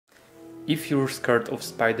If you're scared of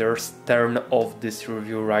spiders, turn off this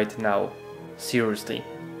review right now. Seriously,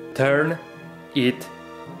 turn it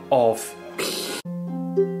off.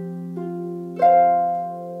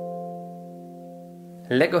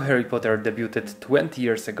 LEGO Harry Potter debuted 20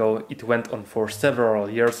 years ago, it went on for several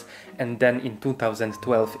years, and then in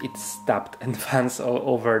 2012 it stopped and fans all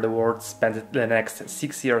over the world spent the next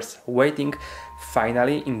 6 years waiting.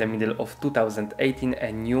 Finally, in the middle of 2018,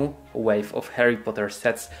 a new wave of Harry Potter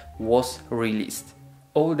sets was released.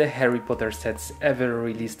 All the Harry Potter sets ever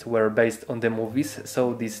released were based on the movies,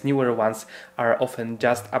 so these newer ones are often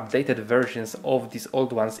just updated versions of these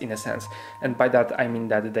old ones in a sense, and by that I mean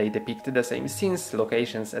that they depict the same scenes,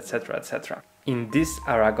 locations, etc, etc. In this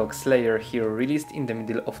Aragog's Lair here released in the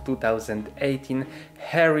middle of 2018,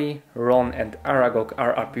 Harry, Ron and Aragog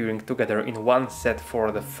are appearing together in one set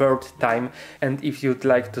for the third time, and if you'd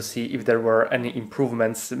like to see if there were any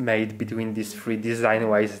improvements made between these three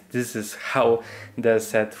design-wise, this is how the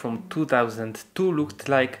set from 2002 looked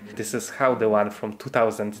like, this is how the one from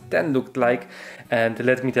 2010 looked like, and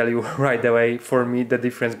let me tell you right away, for me the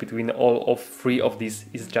difference between all of three of these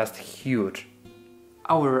is just huge.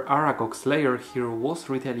 Our Aragog's Lair here was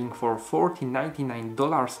retailing for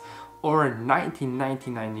 $14.99 or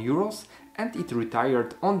 19.99 euros, and it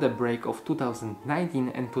retired on the break of 2019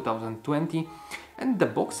 and 2020, and the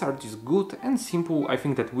box art is good and simple. I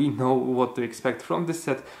think that we know what to expect from this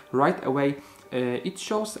set right away. It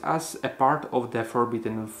shows us a part of the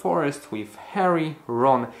Forbidden Forest with Harry,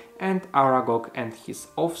 Ron and Aragog and his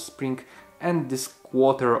offspring, and this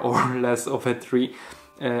quarter or less of a tree.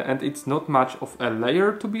 And it's not much of a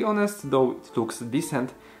layer, to be honest, though it looks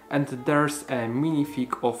decent. And there's a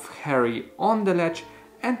minifig of Harry on the ledge,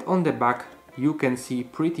 and on the back you can see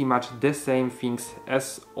pretty much the same things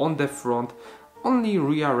as on the front, only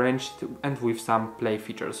rearranged and with some play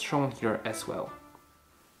features shown here as well.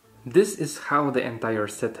 This is how the entire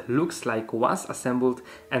set looks like once assembled,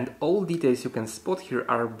 and all details you can spot here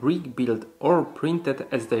are brick built or printed,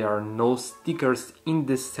 as there are no stickers in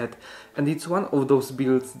this set, and it's one of those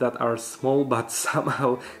builds that are small but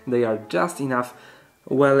somehow they are just enough.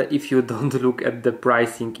 Well, if you don't look at the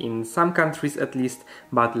pricing in some countries at least,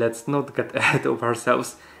 but let's not get ahead of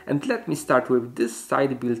ourselves. And let me start with this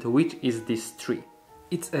side build, which is this tree.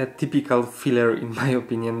 It's a typical filler in my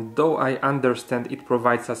opinion, though I understand it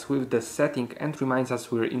provides us with the setting and reminds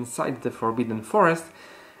us we're inside the Forbidden Forest,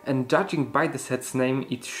 and judging by the set's name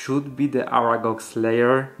it should be the Aragog's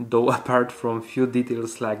Lair, though apart from few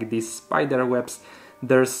details like these spider webs,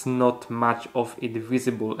 there's not much of it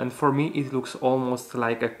visible, and for me it looks almost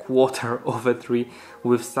like a quarter of a tree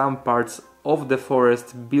with some parts of the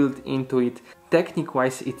forest built into it.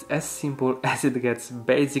 Technique-wise it's as simple as it gets,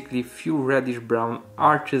 basically few reddish-brown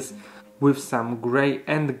arches with some grey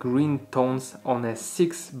and green tones on a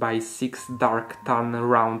 6x6 dark tan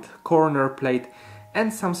round corner plate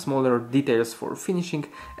and some smaller details for finishing,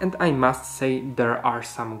 and I must say there are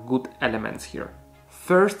some good elements here.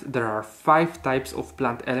 First, there are 5 types of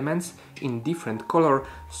plant elements in different color,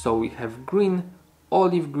 so we have green,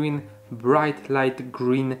 olive green, bright light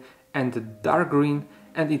green and dark green,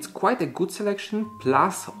 and it's quite a good selection,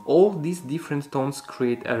 plus all these different tones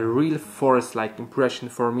create a real forest-like impression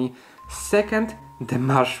for me. Second, the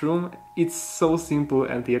mushroom, it's so simple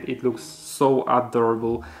and yet it looks so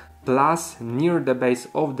adorable. Plus, near the base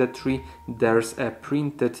of the tree there's a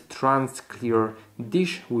printed trans-clear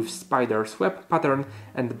dish with spider's web pattern,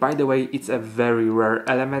 and by the way it's a very rare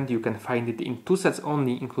element, you can find it in 2 sets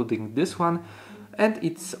only including this one, and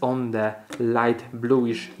it's on the light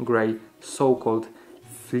bluish grey so-called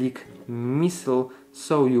flick missile,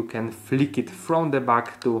 so you can flick it from the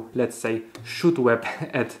back to, let's say, shoot web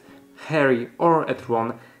at Harry or at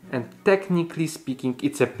Ron, and technically speaking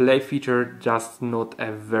it's a play feature, just not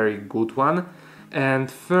a very good one. And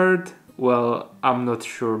third, well, I'm not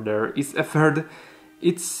sure there is a third.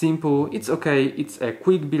 It's simple, it's okay, it's a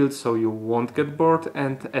quick build so you won't get bored,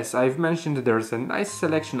 and as I've mentioned there's a nice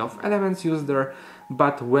selection of elements used there,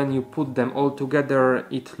 but when you put them all together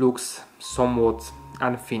it looks somewhat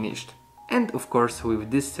unfinished. And of course with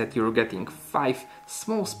this set you're getting 5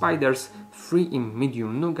 small spiders, 3 in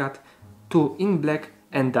medium nougat, 2 in black,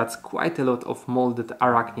 and that's quite a lot of molded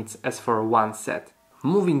arachnids as for one set.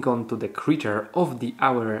 Moving on to the creature of the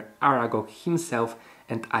hour, Aragog himself,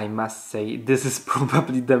 and I must say this is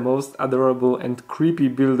probably the most adorable and creepy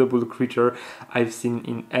buildable creature I've seen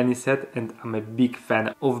in any set, and I'm a big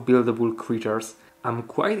fan of buildable creatures. I'm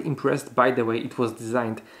quite impressed by the way it was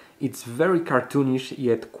designed. It's very cartoonish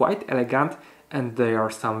yet quite elegant, and there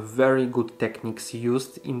are some very good techniques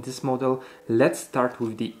used in this model. Let's start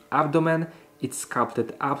with the abdomen. It's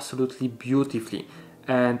sculpted absolutely beautifully.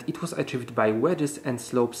 and it was achieved by wedges and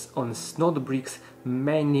slopes on snod bricks,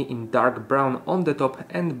 mainly in dark brown on the top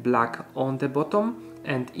and black on the bottom,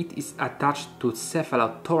 and it is attached to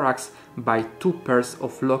cephalothorax by 2 pairs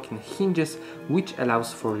of locking hinges, which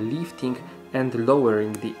allows for lifting and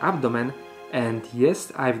lowering the abdomen. And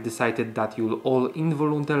yes, I've decided that you'll all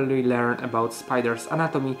involuntarily learn about spiders'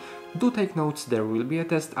 anatomy. Do take notes, there will be a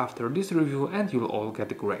test after this review and you'll all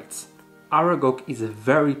get grades. Aragog is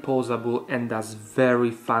very poseable and thus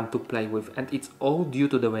very fun to play with, and it's all due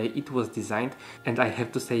to the way it was designed, and I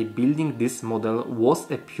have to say building this model was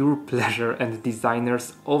a pure pleasure, and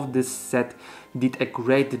designers of this set did a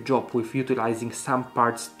great job with utilizing some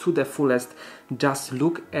parts to the fullest. Just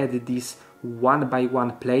look at these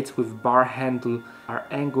 1x1 plates with bar handle are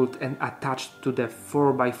angled and attached to the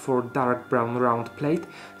 4x4 dark brown round plate,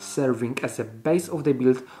 serving as a base of the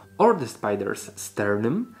build, or the spider's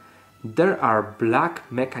sternum. There are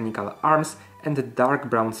black mechanical arms and dark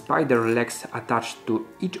brown spider legs attached to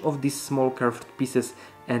each of these small curved pieces,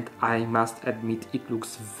 and I must admit it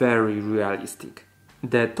looks very realistic.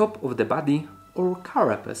 The top of the body, or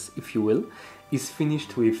carapace if you will, is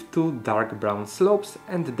finished with 2 dark brown slopes,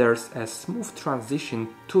 and there's a smooth transition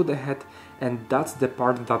to the head, and that's the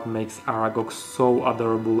part that makes Aragog so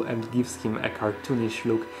adorable and gives him a cartoonish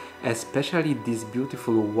look, especially these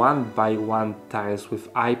beautiful 1x1 tiles with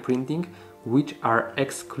eye printing, which are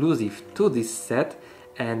exclusive to this set,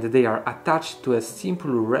 and they are attached to a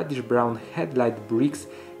simple reddish brown headlight bricks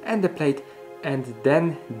and the plate, and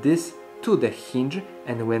then this to the hinge,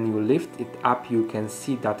 and when you lift it up you can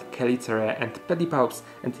see that chelicerae and pedipalps,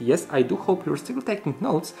 and yes, I do hope you're still taking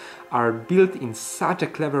notes, are built in such a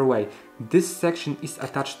clever way. This section is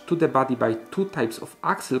attached to the body by 2 types of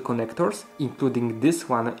axle connectors, including this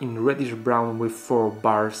one in reddish brown with 4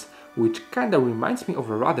 bars, which kinda reminds me of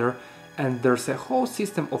a rudder, and there's a whole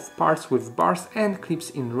system of parts with bars and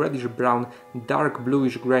clips in reddish brown, dark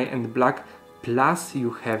bluish grey and black. Plus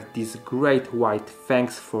you have these great white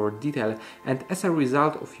fangs for detail, and as a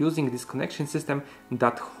result of using this connection system,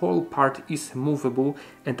 that whole part is movable,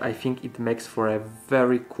 and I think it makes for a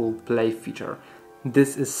very cool play feature.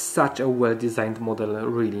 This is such a well designed model,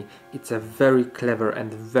 really. It's a very clever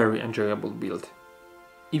and very enjoyable build.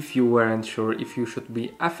 If you weren't sure if you should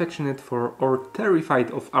be affectionate for or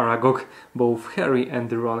terrified of Aragog, both Harry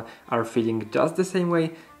and Ron are feeling just the same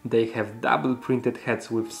way. They have double printed heads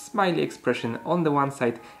with smiley expression on the one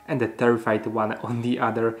side and a terrified one on the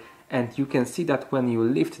other, and you can see that when you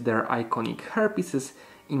lift their iconic hairpieces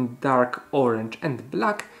in dark orange and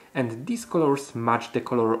black, and these colors match the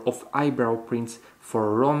color of eyebrow prints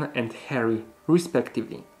for Ron and Harry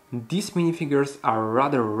respectively. These minifigures are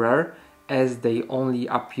rather rare, as they only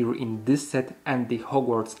appear in this set and the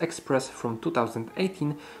Hogwarts Express from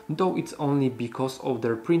 2018, though it's only because of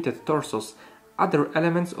their printed torsos. Other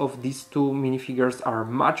elements of these 2 minifigures are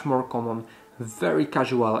much more common, very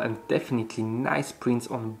casual and definitely nice prints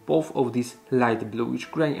on both of these light bluish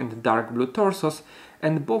grey and dark blue torsos,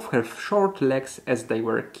 and both have short legs as they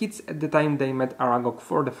were kids at the time they met Aragog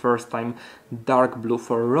for the first time, dark blue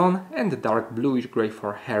for Ron and dark bluish grey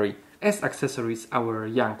for Harry. As accessories, our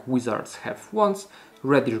young wizards have wands,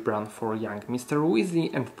 reddish brown for young Mr.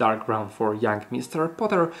 Weasley and dark brown for young Mr.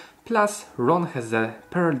 Potter, plus Ron has a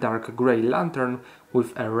pearl dark grey lantern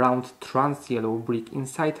with a round trans yellow brick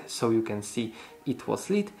inside so you can see it was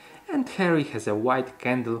lit, and Harry has a white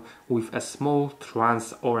candle with a small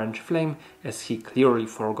trans orange flame, as he clearly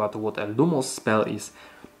forgot what a Lumos spell is.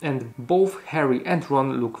 And both Harry and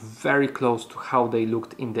Ron look very close to how they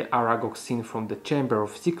looked in the Aragog scene from the Chamber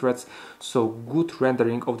of Secrets, so good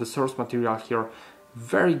rendering of the source material here,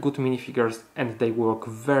 very good minifigures, and they work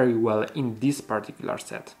very well in this particular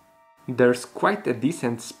set. There's quite a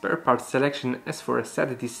decent spare part selection as for a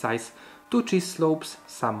set this size, 2 cheese slopes,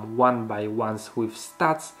 some 1x1s with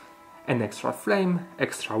stats, an extra flame,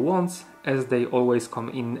 extra wands, as they always come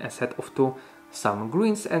in a set of 2, some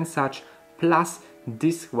greens and such, plus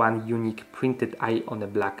this one unique printed eye on a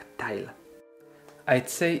black tile. I'd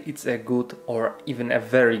say it's a good or even a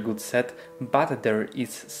very good set, but there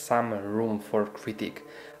is some room for critique.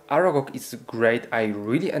 Aragog is great, I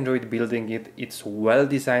really enjoyed building it, it's well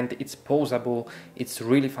designed, it's poseable, it's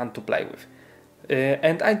really fun to play with.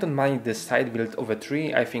 And I don't mind the side build of a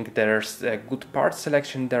tree, I think there's a good part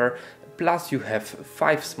selection there, plus you have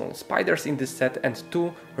 5 small spiders in this set and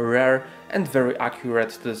 2 rare and very accurate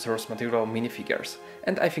to the source material minifigures.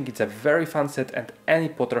 And I think it's a very fun set and any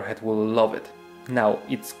Potterhead will love it. Now,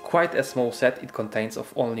 it's quite a small set, it contains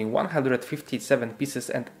of only 157 pieces,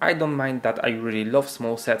 and I don't mind that. I really love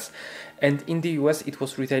small sets. And in the US it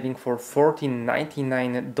was retailing for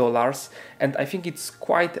 $14.99, and I think it's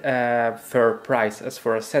quite a fair price as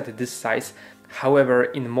for a set this size. However,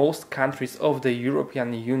 in most countries of the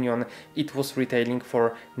European Union it was retailing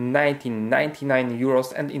for 19.99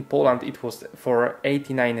 euros, and in Poland it was for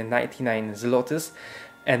 89.99 zlotys.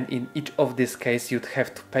 And in each of these cases you'd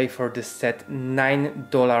have to pay for this set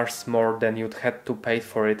 $9 more than you'd had to pay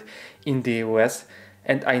for it in the US.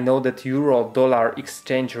 And I know that euro-dollar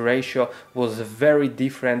exchange ratio was very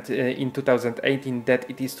different in 2018 that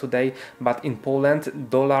it is today, but in Poland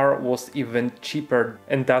dollar was even cheaper,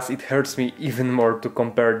 and thus it hurts me even more to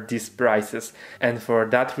compare these prices. And for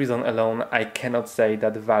that reason alone I cannot say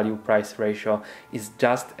that the value-price ratio is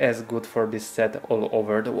just as good for this set all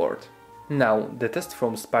over the world. Now, the test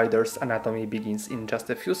from Spider's Anatomy begins in just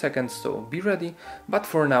a few seconds, so be ready. But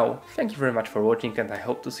for now, thank you very much for watching and I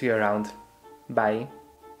hope to see you around. Bye!